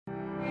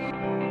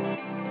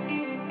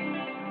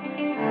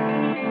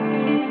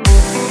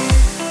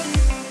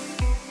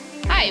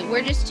Hi,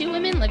 we're just two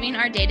women living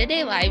our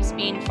day-to-day lives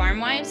being farm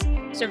wives,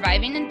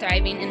 surviving and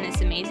thriving in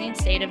this amazing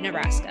state of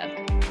Nebraska.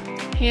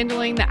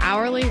 Handling the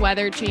hourly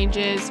weather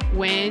changes,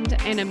 wind,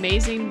 and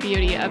amazing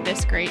beauty of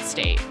this great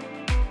state.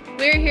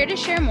 We're here to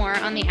share more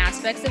on the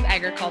aspects of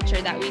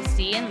agriculture that we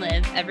see and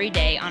live every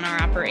day on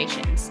our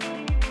operations.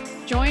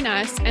 Join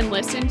us and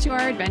listen to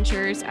our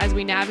adventures as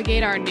we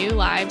navigate our new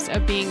lives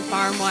of being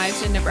farm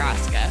wives in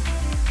Nebraska.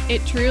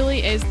 It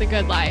truly is the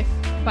good life,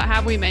 but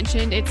have we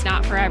mentioned it's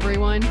not for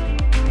everyone?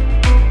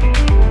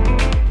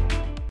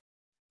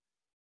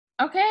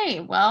 Okay,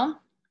 well,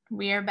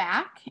 we are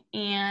back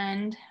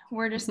and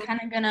we're just kind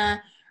of going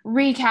to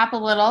recap a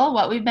little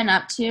what we've been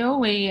up to.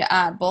 We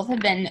both have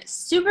been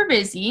super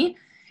busy.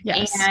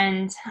 Yes.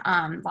 And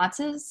lots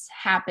has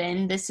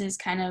happened. This is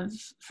kind of,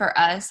 for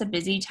us, a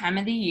busy time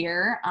of the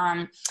year.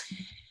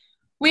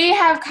 We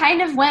have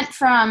kind of went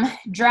from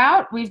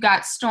drought. We've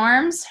got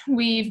storms.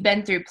 We've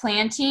been through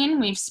planting.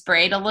 We've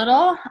sprayed a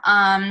little.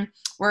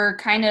 We're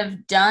kind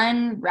of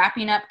done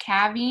wrapping up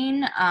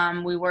calving.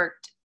 We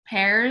worked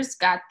pairs,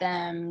 got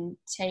them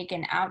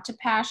taken out to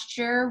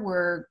pasture.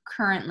 We're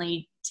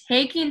currently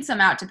taking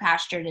some out to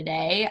pasture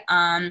today.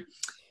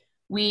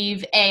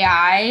 We've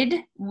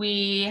AI'd.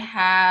 We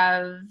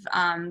have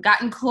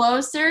gotten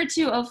closer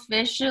to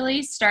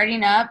officially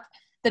starting up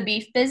the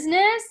beef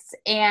business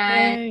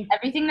and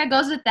everything that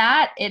goes with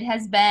that. It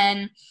has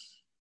been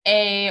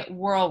a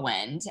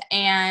whirlwind.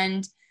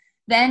 And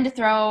then to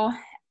throw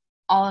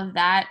all of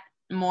that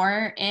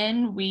more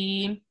in,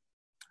 we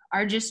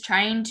are just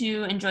trying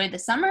to enjoy the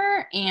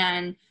summer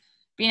and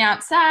being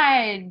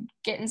outside,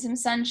 getting some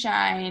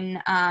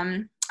sunshine.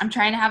 I'm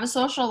trying to have a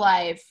social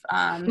life,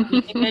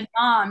 being a good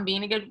mom,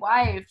 being a good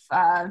wife.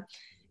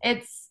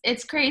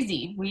 It's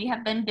crazy. We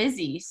have been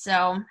busy.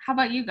 So how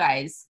about you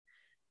guys?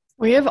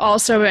 We have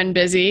also been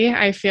busy.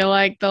 I feel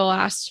like the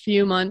last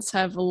few months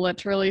have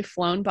literally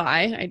flown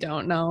by. I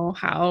don't know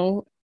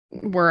how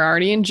we're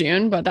already in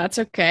June, but that's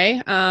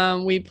okay.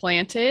 We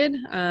planted,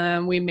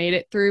 we made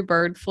it through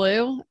bird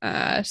flu.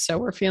 So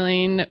we're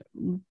feeling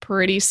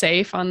pretty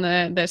safe on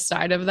this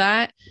side of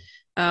that.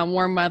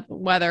 Warm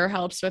weather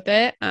helps with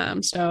it.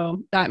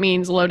 So that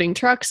means loading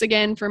trucks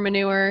again for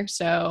manure.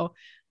 So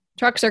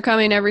trucks are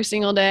coming every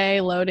single day,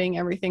 loading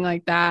everything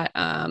like that.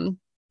 And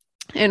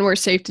we're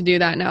safe to do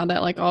that now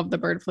that like all of the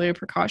bird flu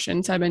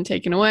precautions have been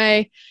taken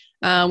away.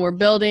 We're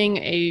building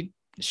a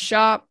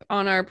shop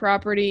on our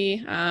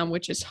property,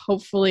 which is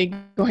hopefully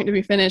going to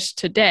be finished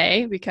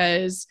today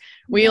because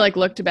we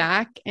looked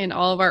back and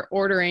all of our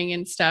ordering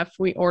and stuff,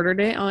 we ordered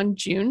it on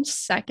June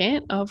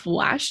 2nd of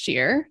last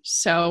year.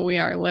 So we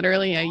are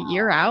literally a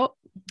year out,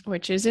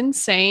 which is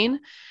insane.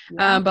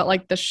 Yeah. But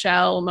like the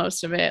shell,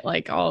 most of it,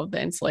 like all of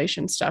the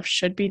insulation stuff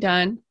should be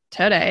done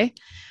today.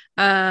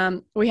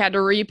 We had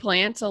to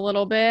replant a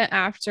little bit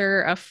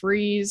after a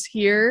freeze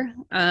here.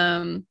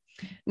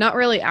 Not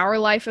really our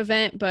life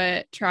event,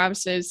 but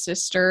Travis's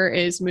sister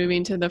is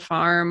moving to the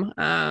farm,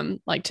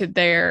 like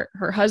to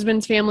her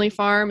husband's family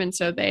farm. And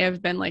so they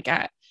have been like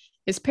at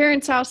his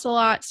parents' house a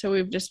lot. So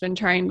we've just been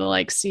trying to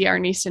like see our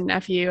niece and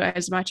nephew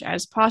as much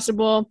as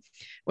possible,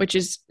 which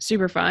is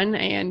super fun.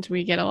 And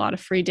we get a lot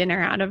of free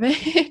dinner out of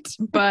it,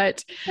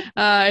 but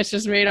it's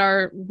just made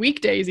our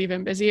weekdays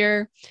even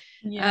busier.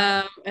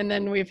 Yeah. And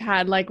then we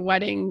have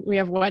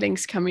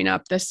weddings coming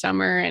up this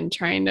summer and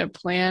trying to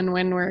plan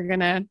when we're going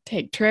to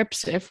take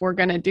trips, if we're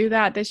going to do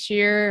that this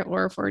year,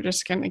 or if we're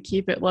just going to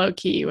keep it low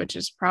key, which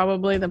is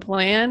probably the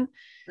plan.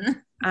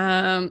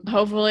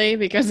 Hopefully,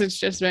 because it's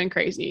just been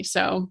crazy.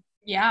 So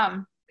yeah,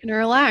 and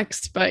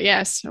relax. But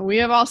yes, we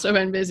have also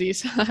been busy.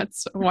 So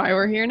that's why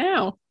we're here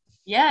now.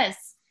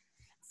 Yes.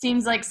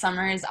 Seems like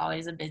summer is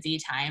always a busy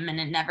time and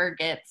it never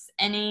gets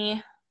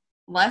any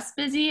less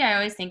busy. I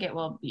always think it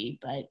will be,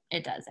 but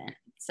it doesn't.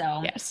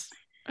 So yes,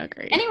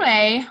 agreed.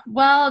 Anyway,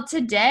 well,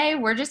 today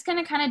we're just going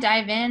to kind of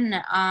dive in.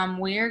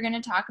 We're going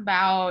to talk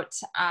about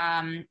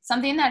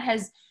something that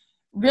has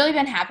really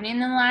been happening in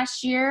the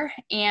last year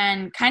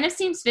and kind of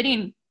seems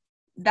fitting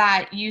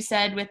that you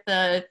said with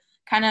the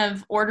kind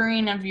of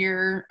ordering of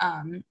your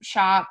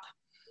shop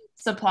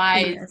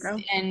supplies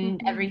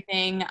and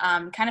everything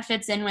kind of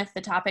fits in with the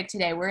topic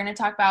today. We're going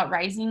to talk about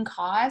rising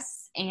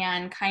costs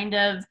and kind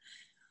of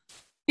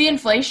the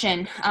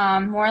inflation,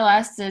 more or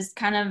less, is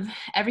kind of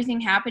everything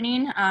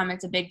happening.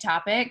 It's a big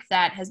topic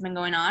that has been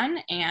going on,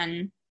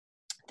 and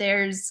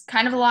there's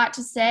kind of a lot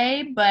to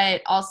say,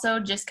 but also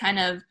just kind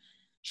of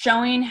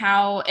showing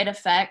how it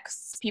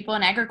affects people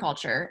in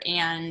agriculture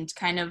and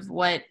kind of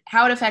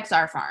how it affects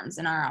our farms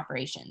and our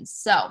operations.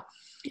 So,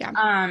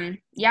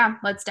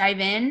 let's dive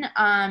in.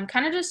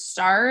 Kind of just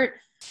start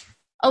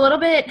a little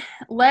bit.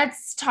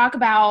 Let's talk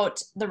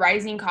about the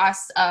rising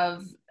costs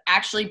of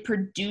actually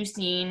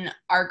producing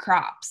our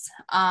crops.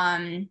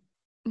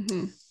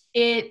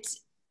 It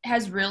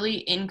has really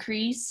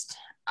increased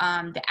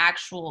the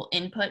actual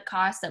input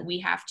costs that we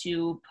have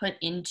to put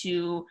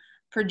into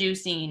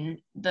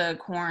producing the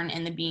corn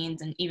and the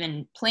beans and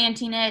even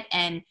planting it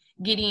and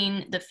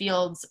getting the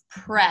fields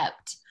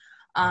prepped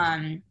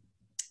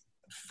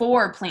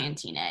for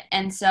planting it.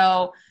 And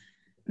so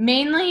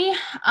Mainly,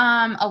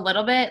 a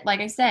little bit,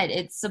 like I said,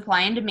 it's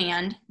supply and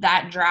demand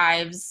that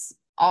drives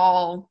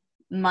all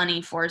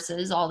money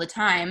forces all the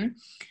time.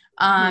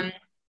 Mhm. Um,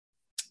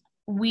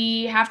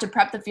 we have to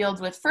prep the fields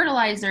with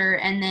fertilizer,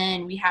 and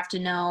then we have to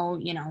know,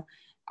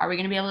 are we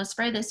going to be able to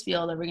spray this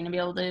field? Are we going to be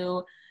able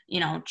to,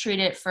 treat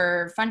it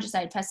for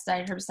fungicide,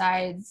 pesticide,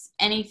 herbicides,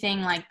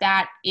 anything like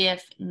that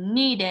if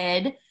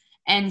needed?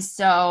 And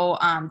so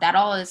that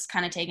all is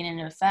kind of taken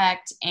into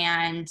effect,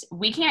 and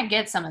we can't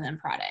get some of them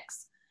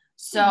products.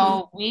 Mhm.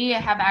 So we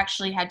have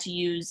actually had to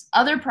use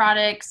other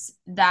products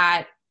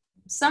that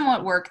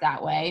somewhat work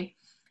that way,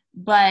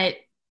 but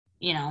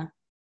you know,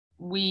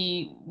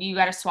 you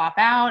got to swap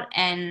out.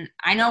 And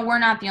I know we're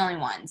not the only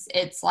ones.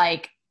 It's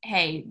like,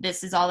 hey,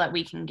 this is all that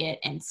we can get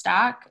in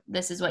stock.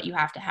 This is what you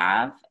have to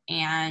have,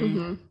 and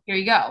Mhm. here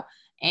you go.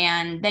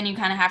 And then you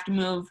kind of have to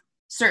move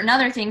certain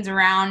other things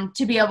around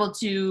to be able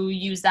to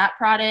use that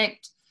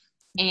product.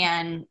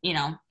 And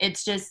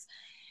it's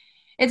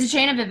a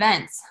chain of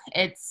events.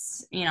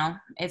 It's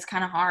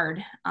kind of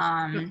hard.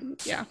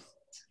 Yeah.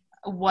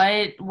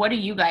 What are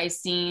you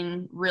guys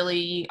seeing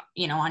really,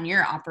 on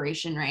your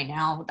operation right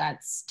now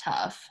that's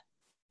tough?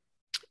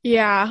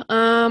 Yeah,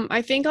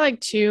 I think like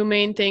two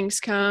main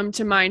things come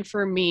to mind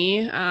for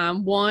me.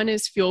 One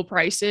is fuel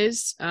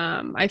prices.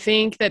 I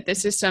think that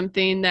this is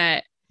something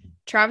that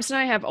Travis and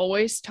I have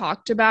always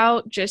talked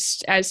about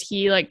just as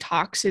he like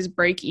talks his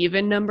break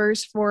even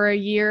numbers for a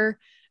year.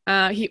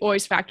 He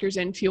always factors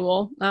in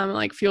fuel.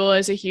 Like fuel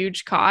is a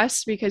huge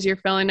cost because you're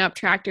filling up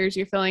tractors,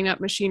 you're filling up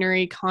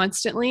machinery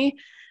constantly.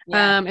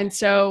 Yeah. And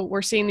so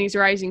we're seeing these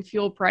rising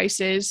fuel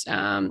prices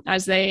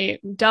as they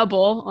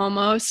double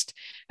almost.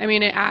 I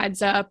mean, it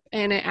adds up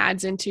and it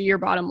adds into your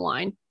bottom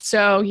line.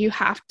 So you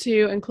have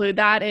to include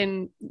that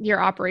in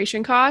your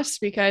operation costs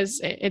because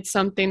it's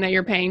something that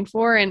you're paying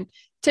for. And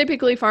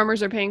typically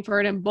farmers are paying for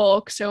it in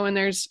bulk. So when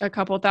there's a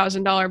couple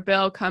 $1,000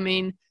 bill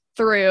coming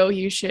through,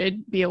 you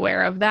should be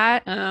aware of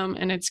that.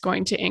 And it's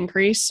going to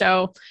increase.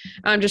 So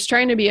I'm just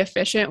trying to be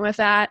efficient with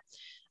that.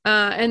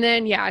 And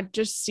then, yeah,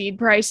 just seed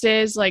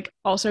prices like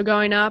also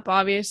going up.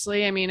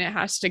 Obviously, I mean, it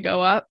has to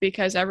go up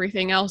because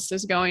everything else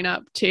is going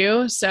up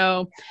too.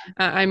 So,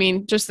 I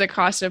mean, just the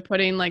cost of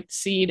putting like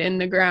seed in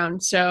the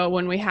ground. So,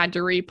 when we had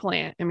to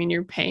replant, I mean,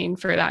 you're paying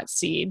for that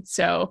seed.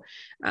 So,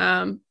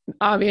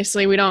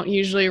 obviously, we don't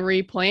usually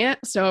replant.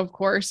 So, of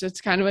course, it's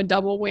kind of a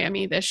double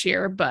whammy this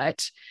year.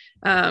 But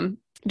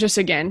just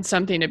again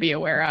something to be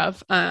aware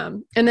of,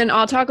 and then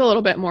I'll talk a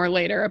little bit more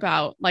later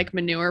about like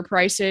manure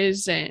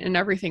prices and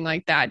everything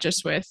like that,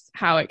 just with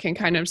how it can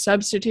kind of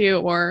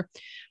substitute or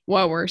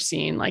what we're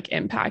seeing like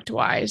impact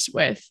wise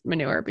with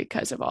manure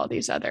because of all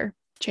these other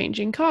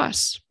changing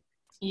costs.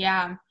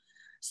 Yeah.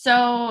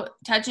 So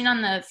touching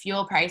on the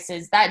fuel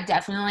prices, that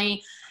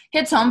definitely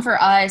hits home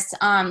for us.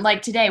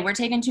 Like today, we're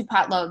taking 2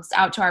 pot loads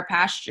out to our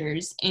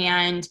pastures,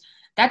 and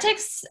that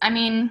takes, I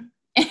mean,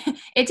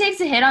 it takes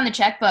a hit on the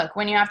checkbook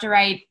when you have to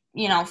write,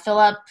 fill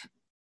up,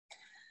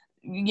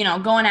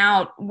 going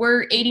out.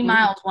 We're 80 Mhm.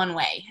 miles one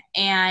way.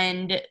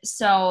 And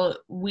so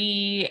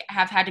we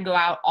have had to go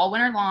out all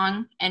winter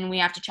long, and we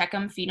have to check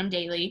them, feed them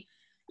daily.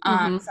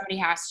 Mhm. Somebody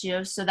has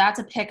to. So that's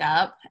a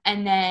pickup.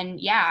 And then,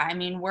 yeah, I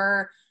mean,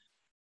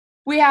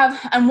 we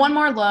have one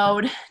more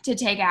load to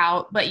take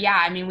out, but yeah,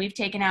 I mean, we've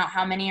taken out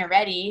how many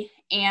already?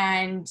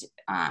 And,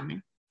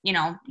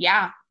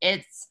 yeah,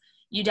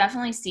 you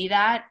definitely see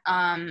that.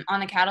 On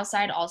the cattle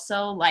side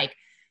also, like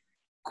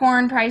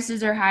corn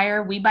prices are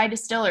higher. We buy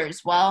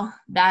distillers. Well,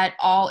 that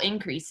all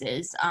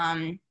increases.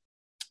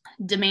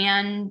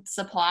 Demand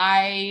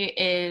supply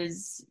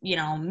is,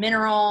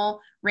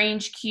 mineral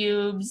range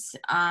cubes.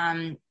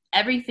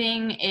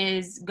 Everything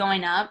is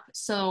going up.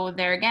 So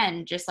there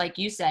again, just like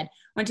you said,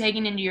 when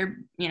taking into your,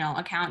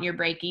 account your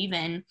break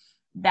even,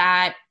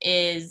 that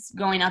is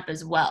going up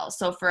as well.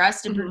 So for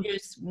us to Mhm.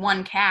 produce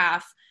one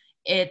calf,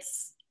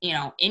 it's,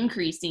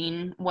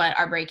 increasing what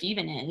our break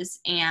even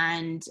is.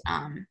 And,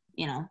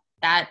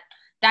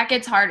 that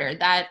gets harder.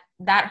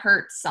 That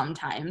hurts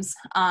sometimes.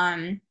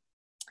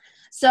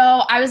 So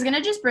I was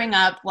gonna just bring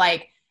up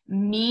like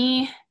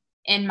me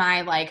in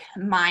my like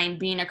mind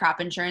being a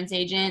crop insurance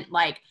agent,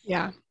 like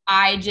Yeah.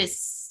 I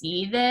just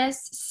see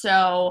this.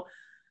 So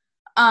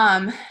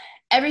um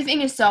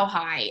everything is so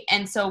high.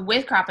 And so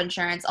with crop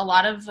insurance, a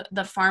lot of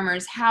the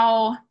farmers,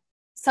 how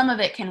some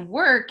of it can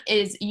work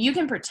is you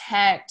can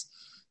protect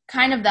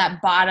kind of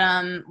that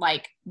bottom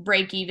like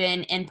break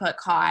even input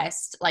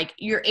cost. Like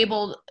you're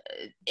able,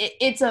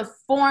 it's a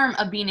form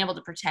of being able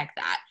to protect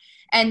that.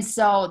 And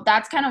so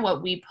that's kind of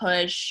what we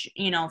push,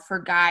 for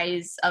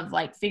guys of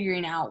like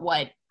figuring out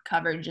what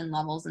coverage and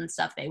levels and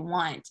stuff they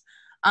want.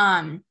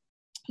 um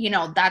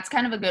that's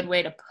kind of a good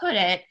way to put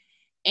it.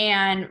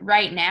 And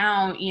right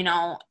now,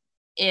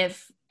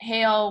 if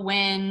hail,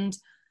 wind,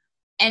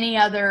 any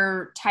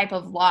other type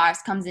of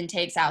loss comes and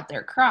takes out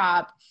their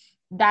crop,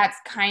 that's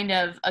kind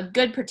of a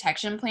good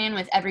protection plan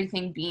with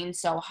everything being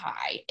so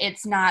high.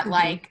 It's not Mhm.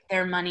 like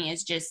their money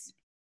is just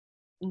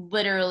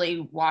literally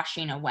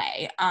washing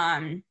away.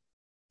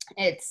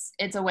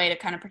 It's a way to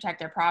kind of protect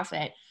their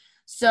profit.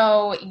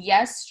 So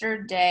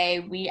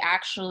yesterday we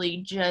actually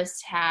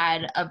just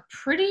had a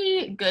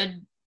pretty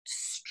good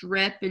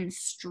strip and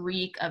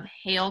streak of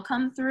hail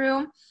come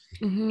through.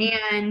 Mm-hmm.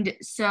 And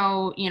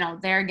so,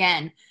 there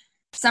again,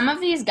 some of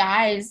these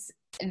guys,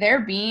 their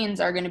beans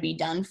are going to be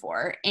done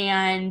for.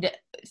 And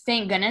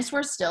thank goodness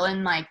we're still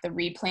in like the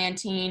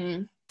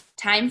replanting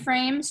time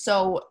frame.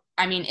 So,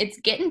 I mean, it's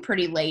getting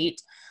pretty late,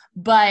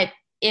 but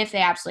if they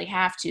absolutely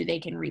have to,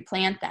 they can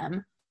replant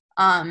them.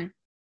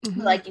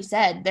 Like you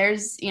said,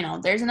 there's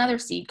another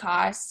seed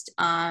cost.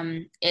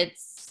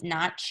 It's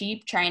not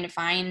cheap trying to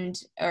find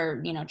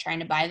or, trying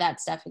to buy that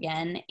stuff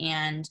again.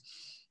 And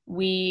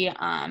we,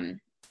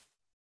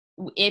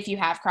 if you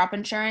have crop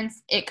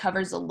insurance, it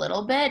covers a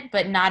little bit,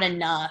 but not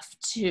enough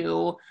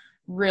to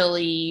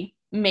really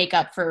make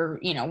up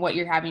for, what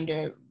you're having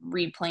to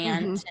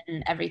replant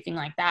and everything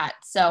like that.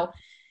 So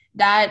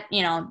that,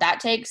 that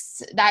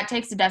takes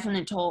a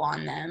definite toll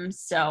on them.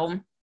 So,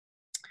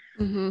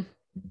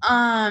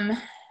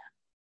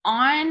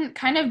 on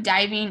kind of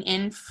diving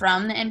in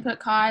from the input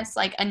costs,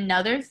 like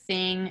another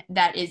thing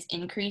that is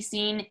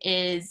increasing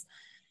is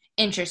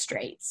interest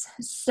rates.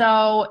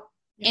 So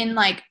in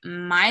like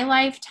my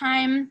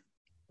lifetime,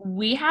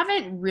 we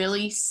haven't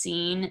really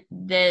seen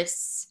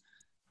this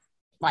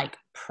like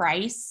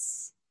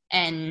price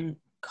and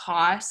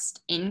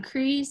cost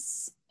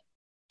increase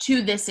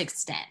to this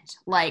extent.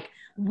 Like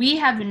we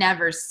have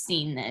never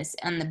seen this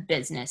on the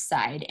business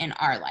side in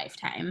our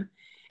lifetime.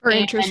 For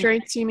interest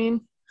rates, you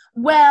mean?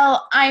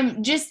 Well,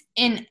 I'm just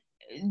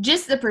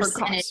the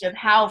percentage of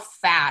how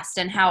fast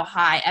and how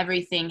high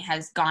everything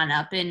has gone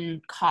up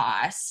in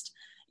cost.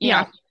 You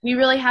know, we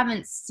really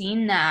haven't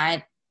seen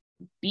that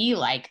be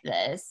like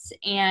this.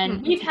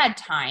 And we've had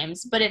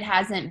times, but it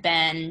hasn't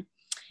been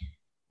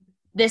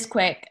this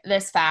quick,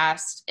 this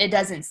fast. It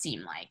doesn't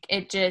seem like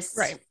it just,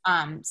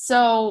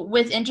 so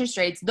with interest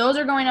rates, those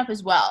are going up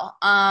as well.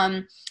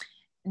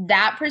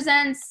 That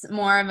presents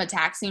more of a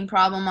taxing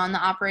problem on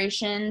the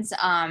operations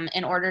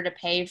in order to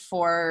pay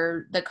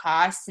for the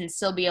costs and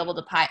still be able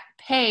to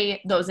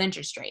pay those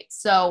interest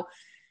rates. So,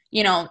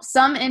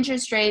 some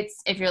interest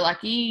rates, if you're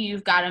lucky,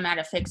 you've got them at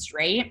a fixed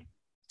rate,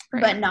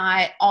 but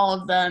not all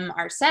of them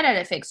are set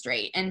at a fixed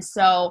rate. And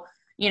so,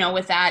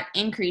 with that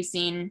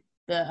increasing,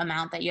 the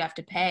amount that you have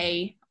to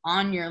pay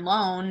on your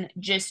loan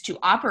just to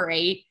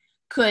operate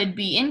could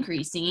be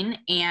increasing.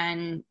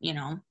 And,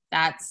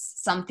 that's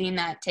something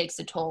that takes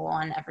a toll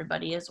on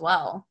everybody as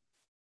well.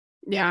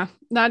 Yeah,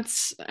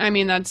 that's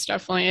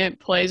definitely, it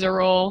plays a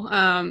role.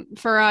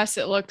 For us,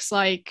 it looks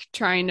like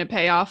trying to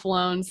pay off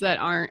loans that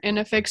aren't in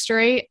a fixed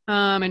rate,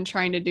 and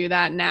trying to do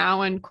that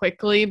now and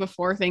quickly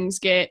before things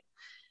get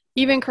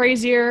even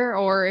crazier,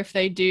 or if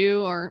they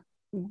do, or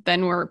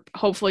then we're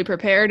hopefully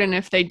prepared. And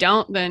if they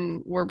don't,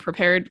 then we're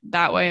prepared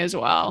that way as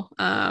well.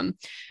 And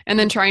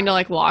then trying to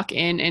like lock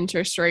in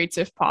interest rates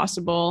if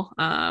possible,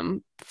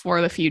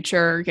 for the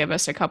future, give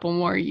us a couple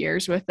more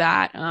years with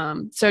that.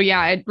 So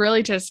yeah, it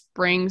really just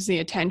brings the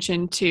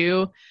attention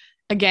to,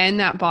 again,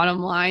 that bottom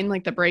line,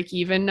 like the break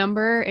even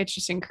number, it's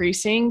just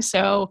increasing.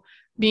 So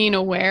being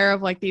aware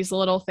of like these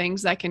little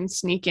things that can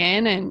sneak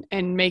in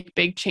and make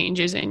big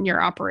changes in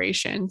your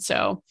operation.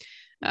 So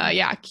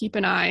keep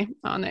an eye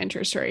on the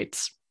interest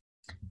rates.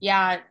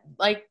 Yeah,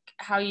 like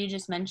how you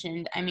just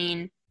mentioned, I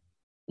mean,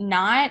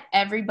 not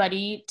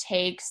everybody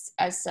takes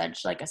as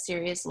such like a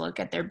serious look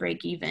at their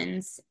break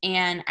evens.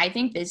 And I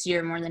think this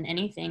year more than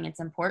anything, it's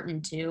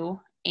important to.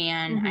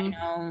 And I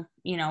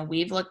know,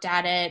 we've looked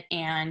at it,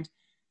 and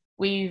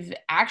we've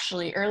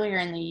actually earlier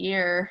in the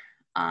year,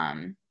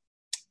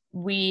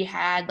 we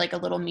had like a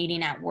little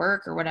meeting at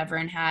work or whatever,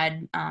 and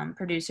had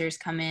producers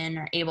come in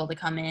or able to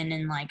come in,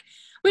 and like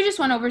we just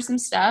went over some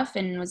stuff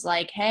and was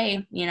like,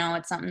 hey,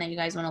 it's something that you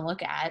guys want to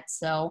look at.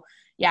 So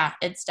yeah,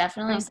 it's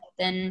definitely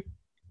something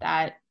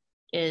that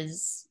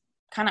is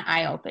kind of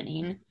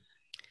eye-opening.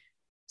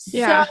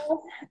 Yeah.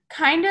 So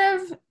kind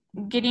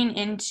of getting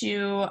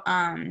into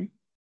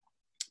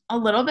a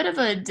little bit of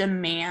a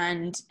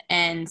demand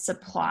and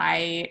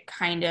supply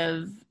kind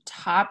of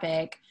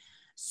topic.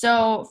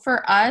 So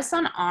for us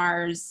on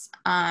ours,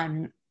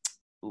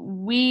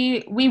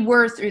 we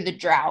were through the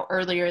drought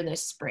earlier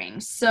this spring.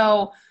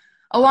 So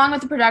along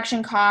with the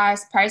production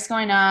costs, price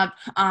going up,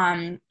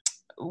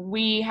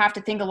 we have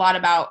to think a lot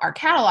about our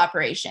cattle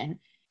operation.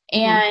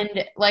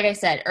 And like I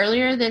said,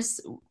 earlier this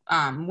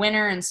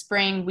winter and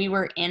spring, we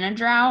were in a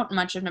drought.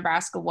 Much of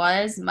Nebraska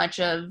was, much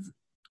of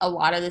a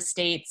lot of the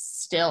states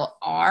still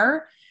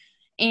are.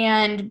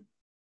 And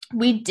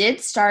we did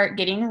start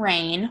getting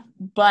rain,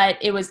 but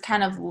it was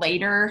kind of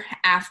later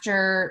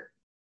after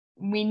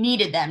we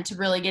needed them to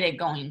really get it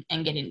going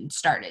and get it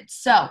started.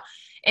 So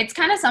it's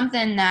kind of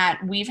something that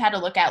we've had to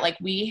look at. Like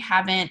we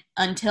haven't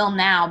until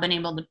now been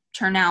able to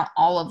turn out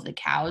all of the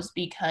cows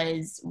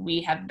because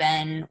we have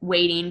been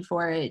waiting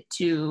for it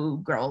to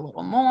grow a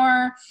little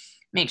more,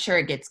 make sure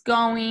it gets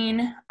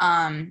going,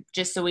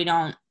 just so we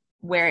don't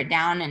wear it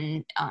down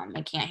and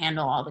it can't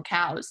handle all the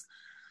cows.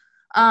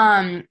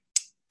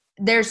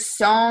 There's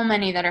so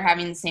many that are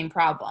having the same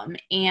problem.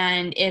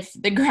 And if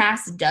the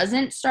grass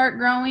doesn't start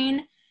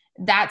growing,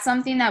 that's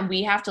something that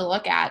we have to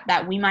look at,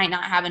 that we might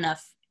not have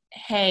enough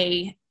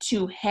hay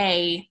to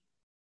hay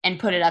and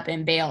put it up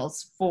in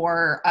bales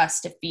for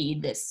us to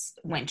feed this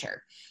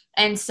winter.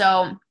 And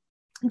so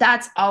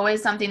that's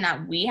always something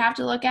that we have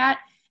to look at.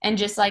 And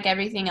just like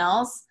everything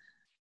else,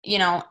 you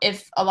know,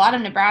 if a lot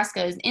of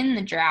Nebraska is in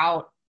the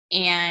drought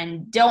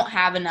and don't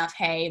have enough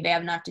hay, they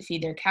have enough to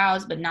feed their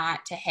cows, but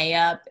not to hay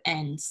up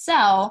and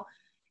sell,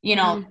 you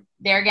know,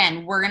 there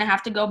again, we're going to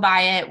have to go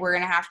buy it. We're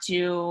going to have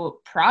to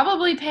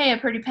probably pay a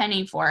pretty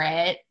penny for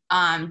it,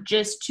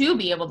 just to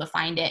be able to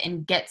find it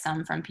and get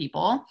some from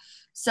people.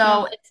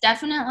 So it's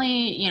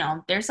definitely, you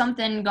know, there's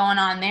something going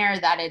on there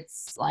that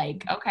it's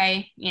like,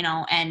 okay, you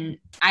know, and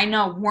I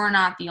know we're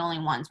not the only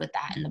ones with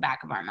that in the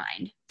back of our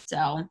mind.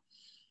 So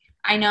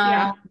I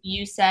know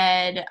you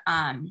said,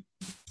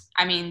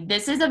 I mean,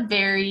 this is a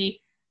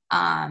very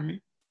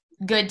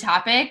good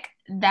topic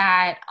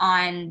that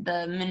on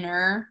the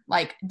manure,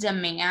 like,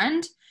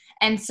 demand.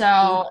 And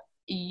so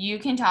you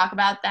can talk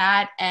about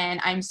that. And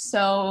I'm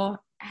so,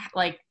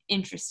 like,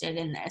 interested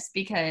in this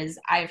because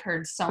I've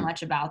heard so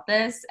much about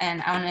this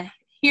and I want to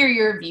hear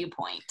your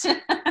viewpoint.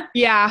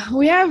 Yeah,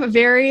 we have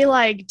very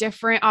like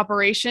different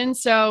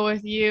operations. So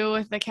with you,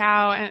 with the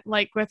cow and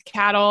like with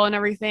cattle and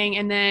everything,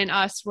 and then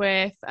us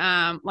with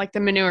like the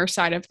manure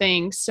side of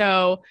things.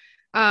 So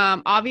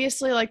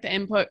obviously like the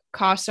input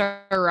costs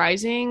are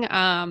rising.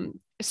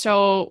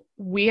 So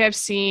we have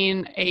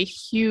seen a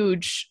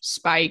huge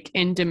spike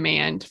in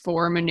demand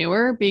for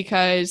manure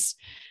because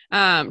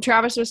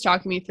Travis was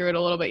talking me through it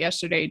a little bit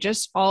yesterday,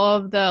 just all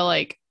of the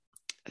like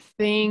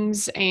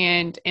things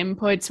and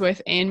inputs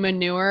within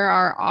manure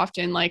are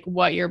often like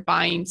what you're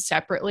buying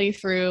separately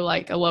through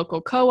like a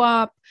local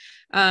co-op.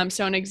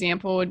 So an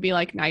example would be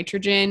like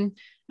nitrogen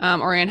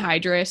or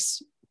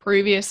anhydrous.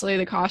 Previously,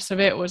 the cost of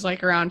it was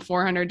like around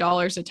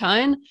 $400 a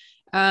ton.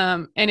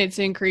 And it's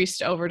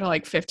increased over to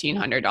like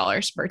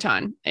 $1,500 per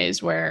ton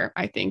is where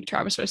I think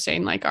Travis was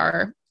saying like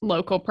our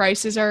local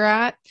prices are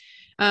at.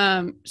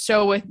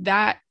 So with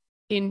that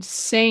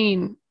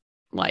insane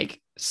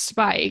like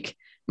spike,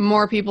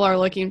 more people are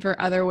looking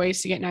for other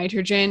ways to get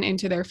nitrogen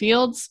into their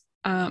fields.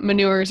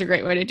 Manure is a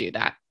great way to do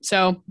that.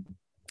 So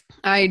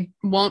I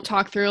won't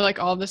talk through like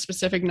all the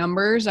specific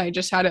numbers. I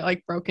just had it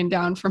like broken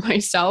down for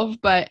myself,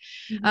 but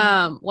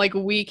like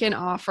we can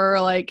offer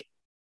like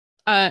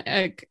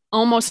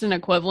almost an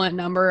equivalent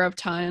number of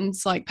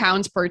tons, like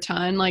pounds per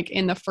ton, like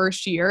in the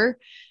first year,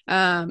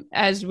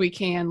 as we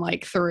can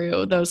like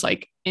through those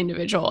like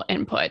individual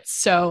inputs.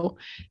 So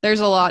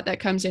there's a lot that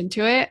comes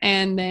into it.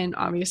 And then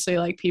obviously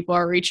like people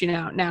are reaching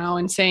out now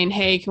and saying,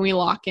 hey, can we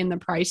lock in the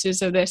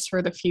prices of this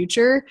for the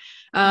future?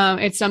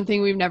 It's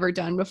something we've never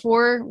done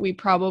before. We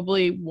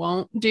probably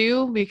won't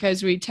do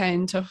because we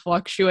tend to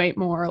fluctuate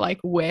more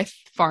like with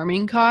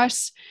farming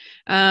costs.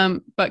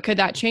 But could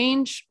that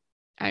change?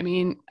 I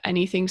mean,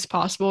 anything's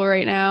possible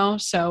right now,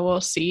 so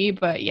we'll see.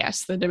 But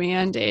yes, the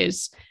demand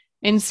is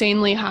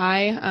insanely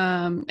high.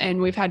 And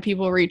we've had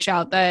people reach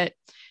out that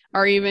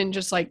are even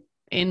just like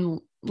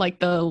in like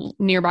the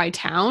nearby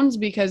towns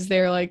because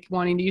they're like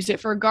wanting to use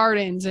it for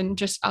gardens and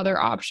just other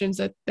options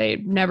that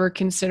they've never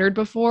considered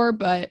before.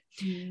 But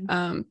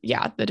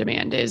yeah, the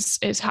demand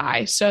is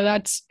high. So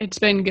it's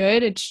been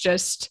good. It's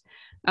just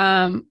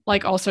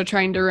like also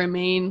trying to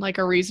remain like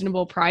a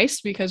reasonable price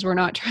because we're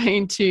not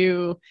trying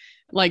to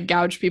like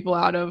gouge people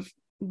out of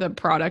the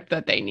product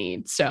that they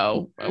need.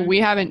 So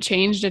we haven't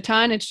changed a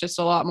ton. It's just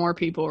a lot more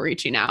people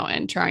reaching out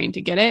and trying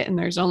to get it. And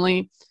there's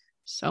only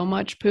so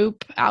much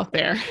poop out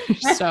there.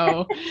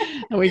 So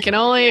we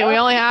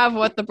only have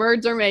what the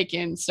birds are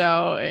making.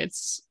 So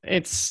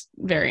it's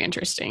very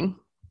interesting.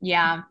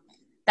 Yeah,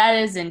 that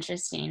is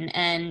interesting.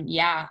 And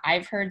yeah,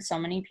 I've heard so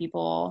many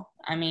people,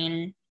 I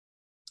mean,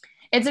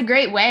 it's a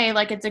great way,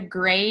 like it's a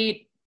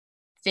great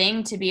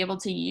thing to be able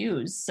to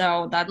use.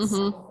 So that's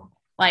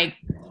like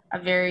a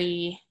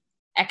very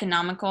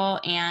economical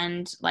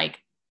and like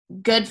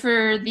good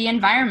for the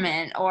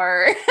environment,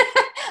 or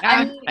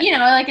I mean, you know,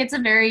 like it's a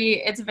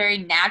very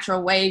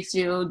natural way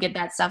to get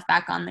that stuff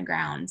back on the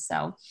ground.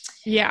 So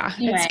yeah,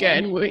 anyway. It's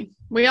good.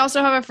 We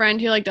also have a friend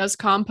who like does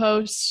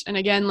compost, and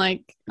again,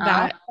 like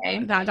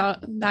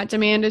that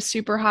demand is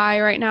super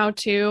high right now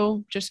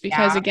too, just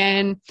because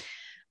again,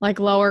 like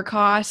lower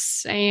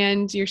costs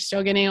and you're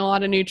still getting a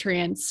lot of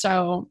nutrients.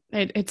 So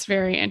it's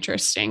very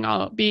interesting.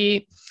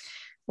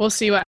 We'll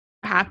see what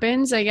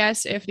happens, I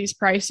guess, if these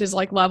prices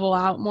like level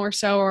out more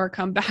so or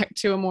come back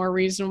to a more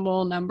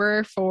reasonable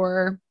number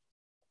for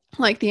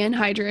like the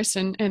anhydrous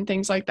and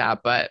things like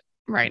that. But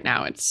right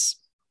now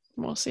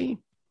we'll see.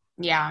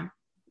 Yeah.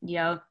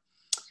 Yep.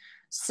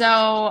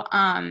 So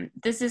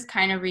this is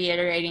kind of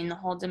reiterating the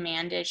whole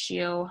demand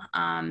issue.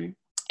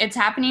 It's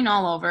happening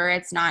all over.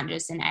 It's not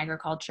just in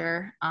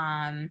agriculture.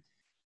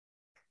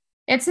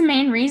 It's the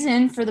main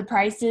reason for the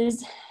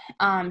prices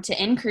to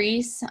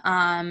increase.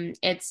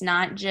 It's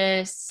not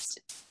just,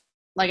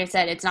 like I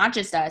said, it's not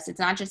just us. It's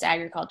not just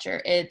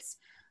agriculture. It's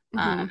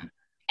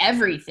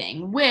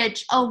everything,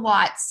 which a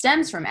lot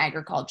stems from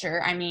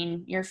agriculture. I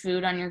mean, your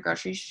food on your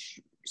grocery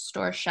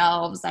store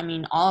shelves. I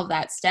mean, all of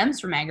that stems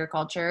from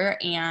agriculture,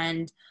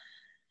 and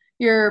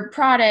your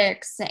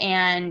products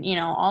and,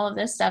 all of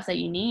this stuff that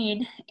you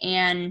need.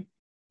 And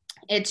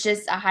it's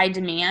just a high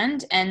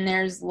demand and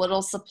there's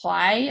little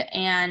supply,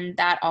 and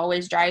that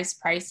always drives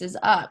prices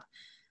up.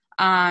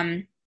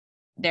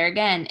 There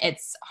again,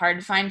 it's hard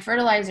to find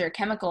fertilizer,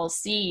 chemicals,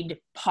 seed,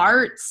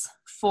 parts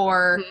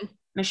for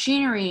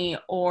machinery,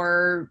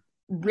 or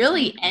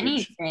really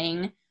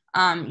anything.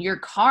 Your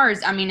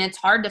cars, I mean, it's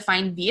hard to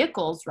find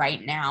vehicles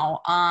right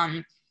now.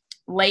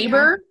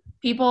 Labor,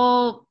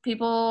 people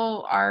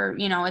are,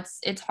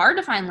 it's hard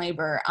to find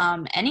labor,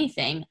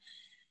 anything.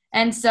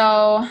 And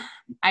so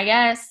I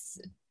guess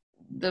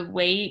the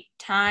wait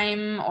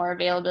time or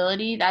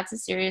availability, that's a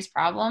serious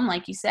problem.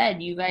 Like you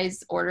said, you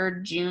guys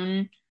ordered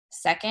June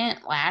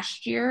 2nd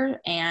last year,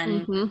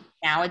 and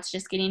now it's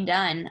just getting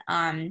done.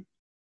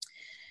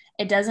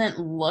 It doesn't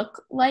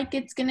look like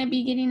it's going to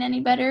be getting any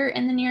better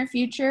in the near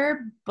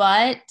future,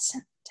 but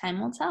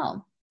time will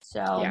tell.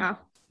 So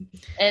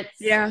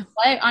it's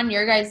like on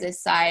your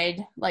guys'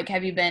 side, like,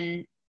 have you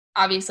been,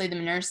 obviously the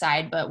manure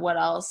side, but what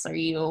else are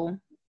you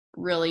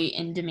really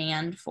in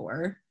demand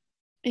for?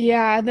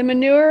 Yeah, the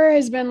manure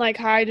has been like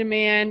high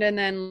demand, and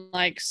then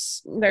like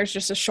there's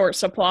just a short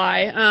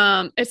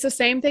supply. It's the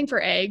same thing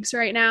for eggs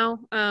right now.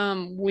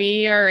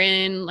 We are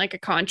in like a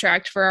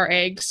contract for our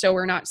eggs, so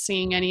we're not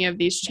seeing any of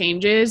these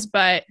changes.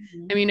 But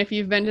I mean, if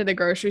you've been to the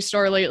grocery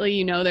store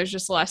lately, there's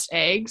just less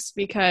eggs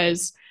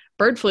because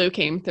bird flu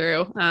came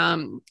through,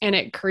 and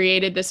it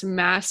created this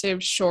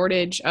massive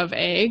shortage of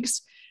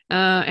eggs.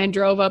 And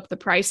drove up the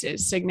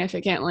prices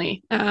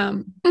significantly.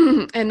 And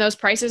those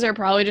prices are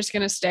probably just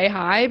going to stay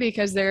high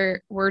because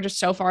we're just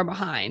so far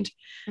behind.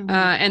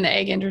 And the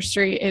egg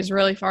industry is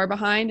really far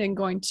behind and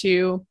going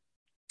to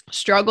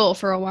struggle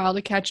for a while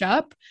to catch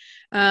up.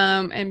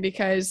 And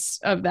because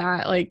of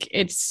that, like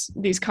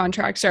these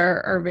contracts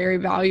are very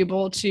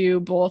valuable to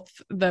both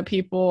the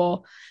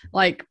people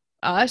like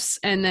us,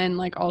 and then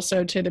like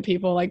also to the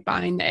people like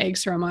buying the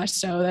eggs from us,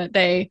 so that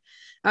they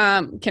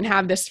can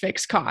have this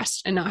fixed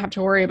cost and not have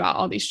to worry about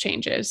all these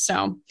changes.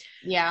 So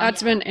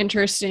that's been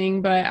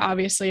interesting, but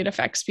obviously it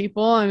affects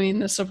people. I mean,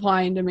 the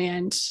supply and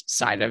demand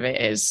side of it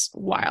is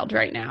wild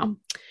right now.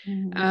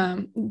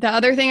 The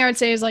other thing I would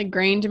say is like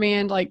grain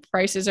demand, like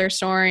prices are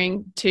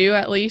soaring too,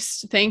 at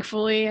least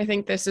thankfully. I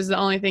think this is the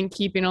only thing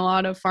keeping a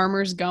lot of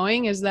farmers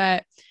going, is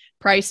that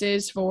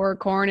prices for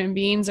corn and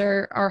beans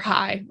are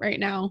high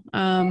right now.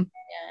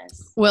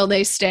 Will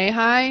they stay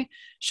high?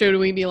 Should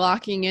we be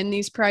locking in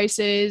these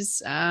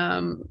prices?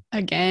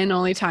 Again,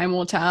 only time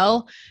will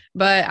tell.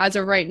 But as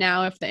of right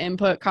now, if the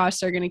input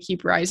costs are going to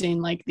keep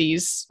rising like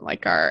these,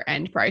 like our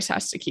end price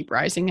has to keep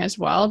rising as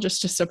well,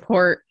 just to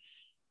support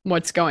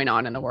what's going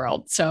on in the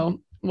world.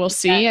 So we'll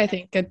see. I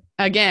think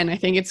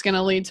it's going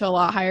to lead to a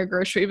lot higher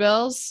grocery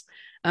bills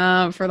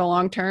for the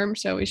long term.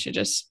 So we should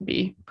just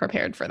be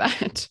prepared for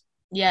that.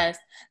 Yes,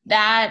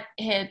 that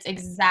hits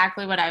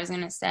exactly what I was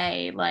going to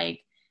say.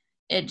 Like,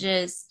 it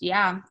just,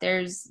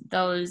 there's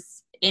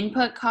those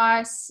input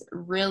costs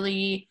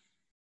really,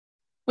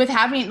 with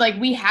having, like,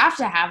 we have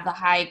to have the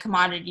high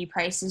commodity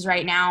prices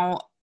right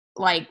now,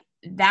 like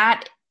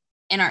that,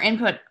 and our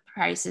input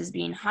prices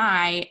being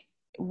high,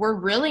 we're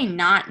really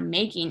not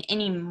making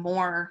any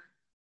more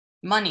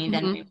money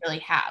than we really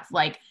have.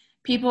 Like,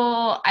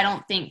 people, I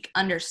don't think,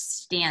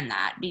 understand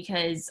that,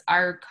 because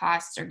our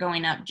costs are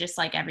going up just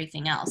like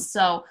everything else.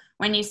 So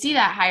when you see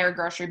that higher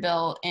grocery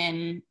bill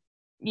in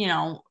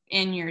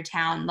your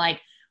town, like,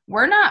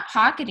 we're not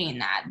pocketing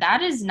that.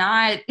 That is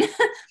not,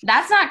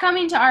 that's not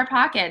coming to our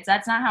pockets.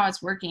 That's not how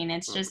it's working.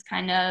 It's just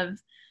kind of,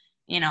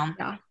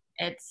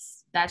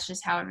 that's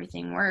just how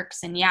everything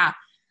works. And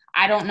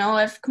I don't know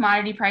if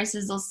commodity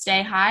prices will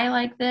stay high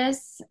like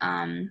this.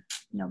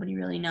 Nobody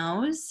really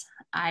knows.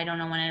 I don't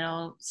know when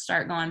it'll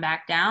start going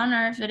back down,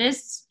 or if it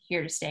is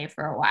here to stay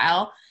for a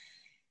while.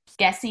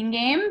 Guessing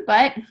game,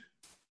 but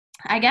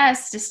I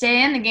guess to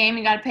stay in the game,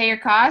 you got to pay your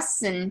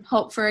costs and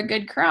hope for a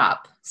good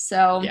crop.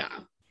 So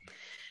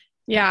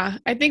yeah,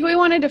 I think we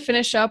wanted to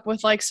finish up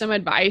with like some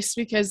advice,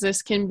 because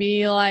this can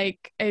be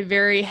like a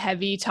very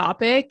heavy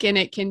topic, and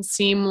it can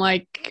seem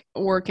like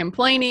we're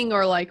complaining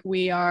or like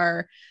we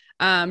are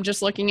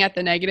just looking at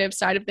the negative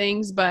side of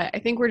things. But I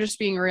think we're just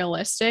being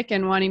realistic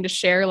and wanting to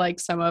share like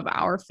some of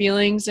our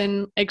feelings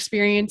and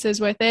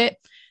experiences with it.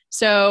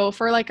 So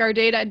for like our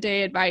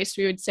day-to-day advice,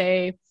 we would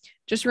say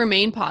just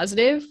remain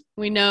positive.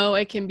 We know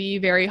it can be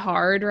very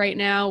hard right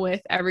now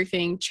with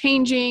everything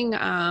changing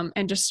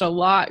and just a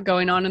lot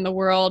going on in the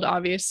world,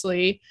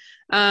 obviously.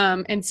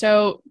 And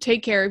so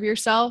take care of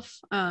yourself.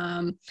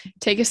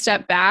 Take a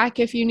step back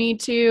if you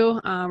need to.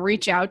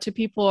 Reach out to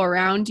people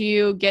around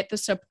you. Get the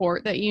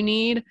support that you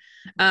need.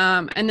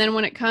 And then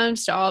when it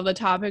comes to all the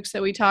topics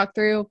that we talk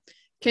through,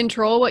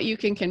 control what you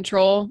can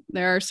control.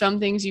 There are some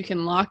things you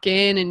can lock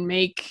in and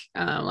make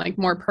like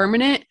more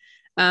permanent.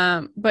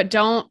 But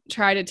don't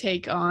try to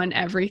take on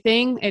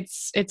everything.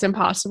 It's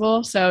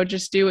impossible. So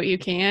just do what you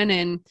can,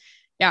 and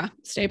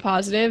stay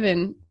positive,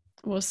 and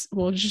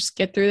we'll just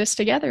get through this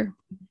together.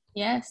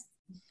 Yes.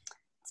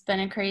 It's been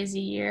a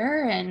crazy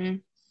year,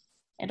 and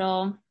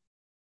it'll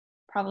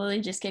probably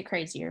just get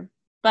crazier.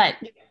 But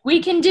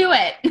we can do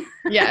it.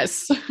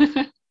 Yes.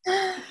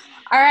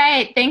 All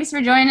right. Thanks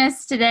for joining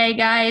us today,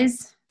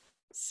 guys.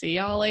 See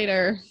y'all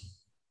later.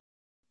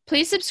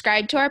 Please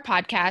subscribe to our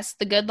podcast,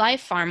 The Good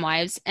Life Farm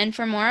Wives, and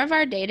for more of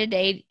our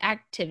day-to-day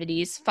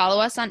activities,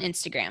 follow us on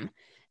Instagram.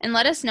 And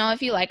let us know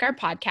if you like our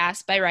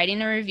podcast by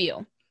writing a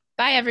review.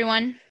 Bye,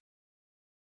 everyone.